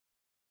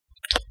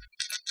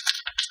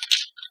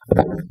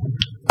Black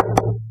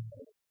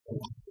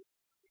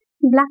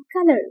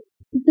color,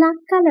 black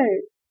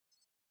color.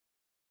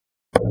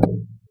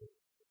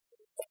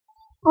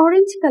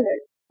 Orange color,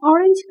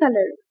 orange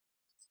color.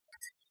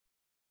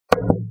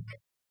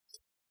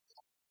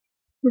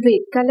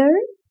 Red color,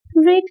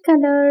 red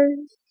color.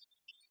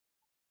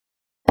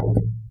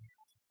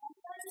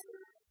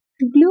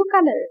 Blue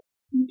color,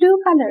 blue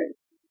color.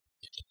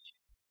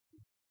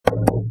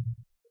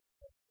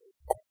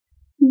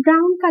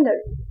 Brown color,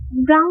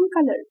 brown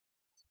color.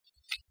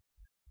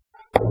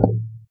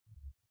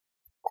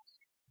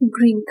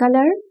 Green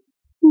color,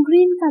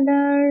 green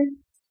color.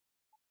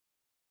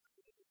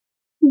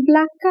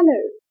 Black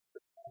color.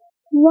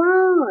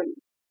 1.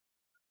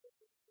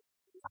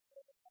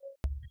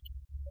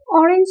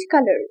 Orange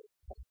color.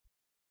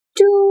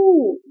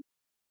 2.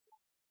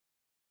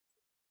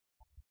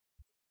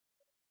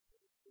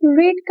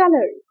 Red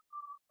color.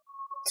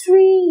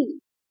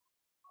 3.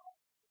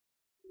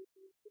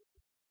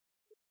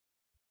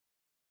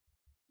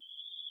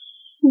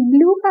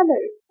 Blue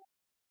color.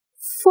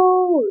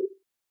 4.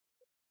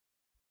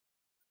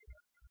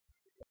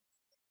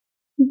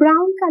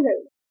 Brown color.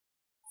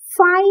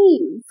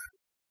 5.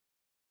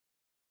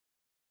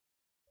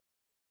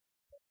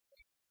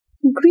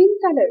 Green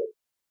color.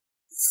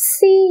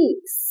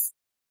 6.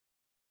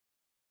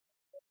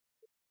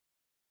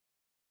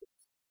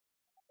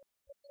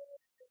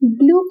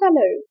 Blue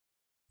color.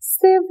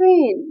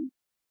 7.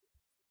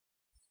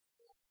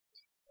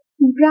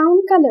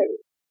 Brown color.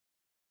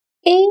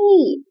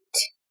 8.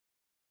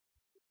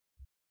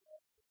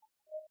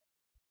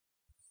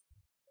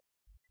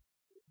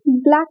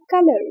 Black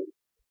color.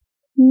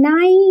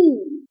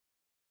 9.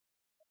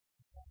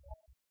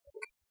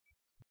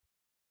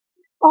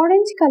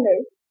 Orange color.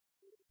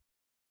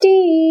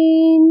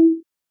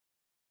 10.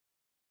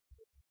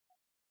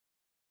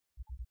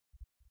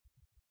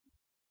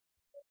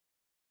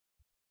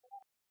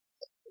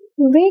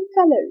 Red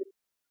color.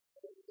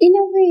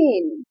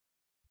 11.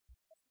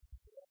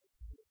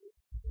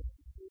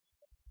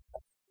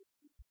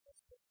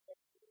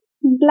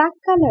 Black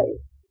color.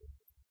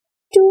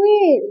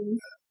 12.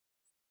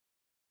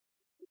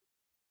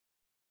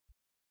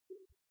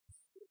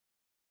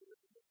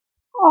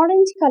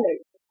 Orange color.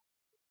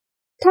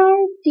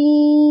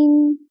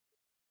 13.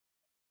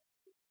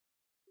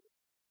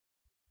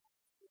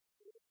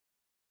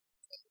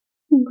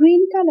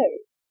 Green color.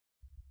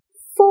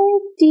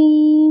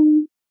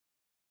 14.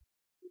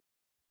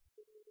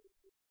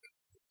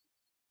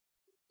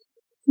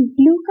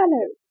 Blue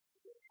color.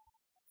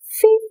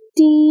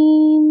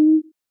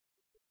 15.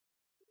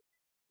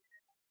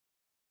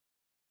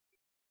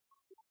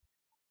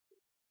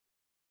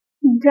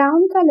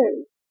 Brown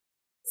color.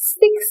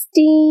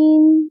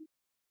 16.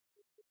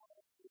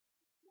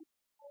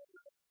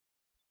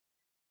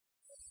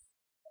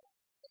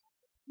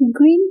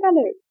 Green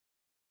color.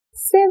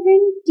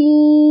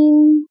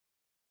 17.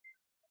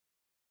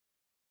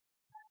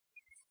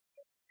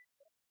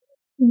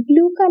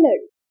 Blue color.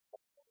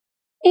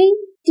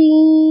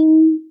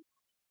 18.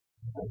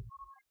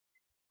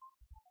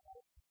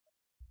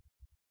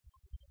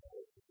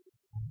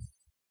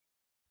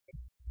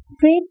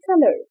 Red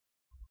color.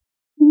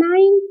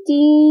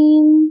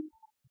 19.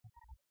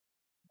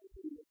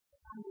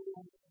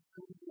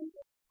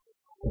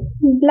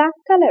 Black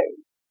color.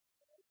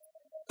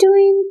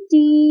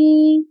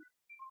 20.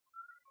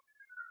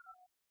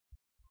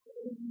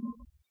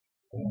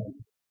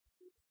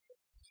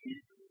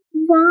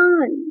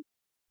 1,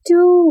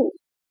 2,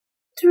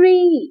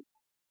 3,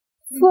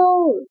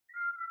 4,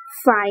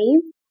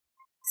 5,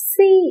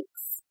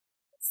 6,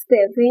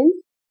 7,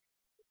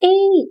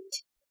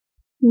 8,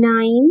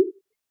 9,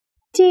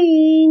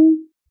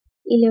 10,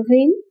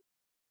 11,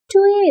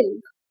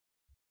 12,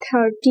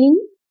 13,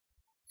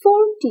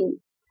 14,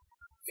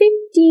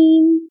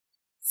 15,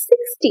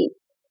 16,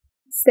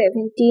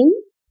 17,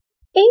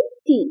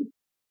 18,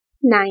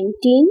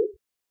 19,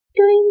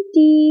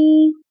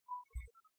 20.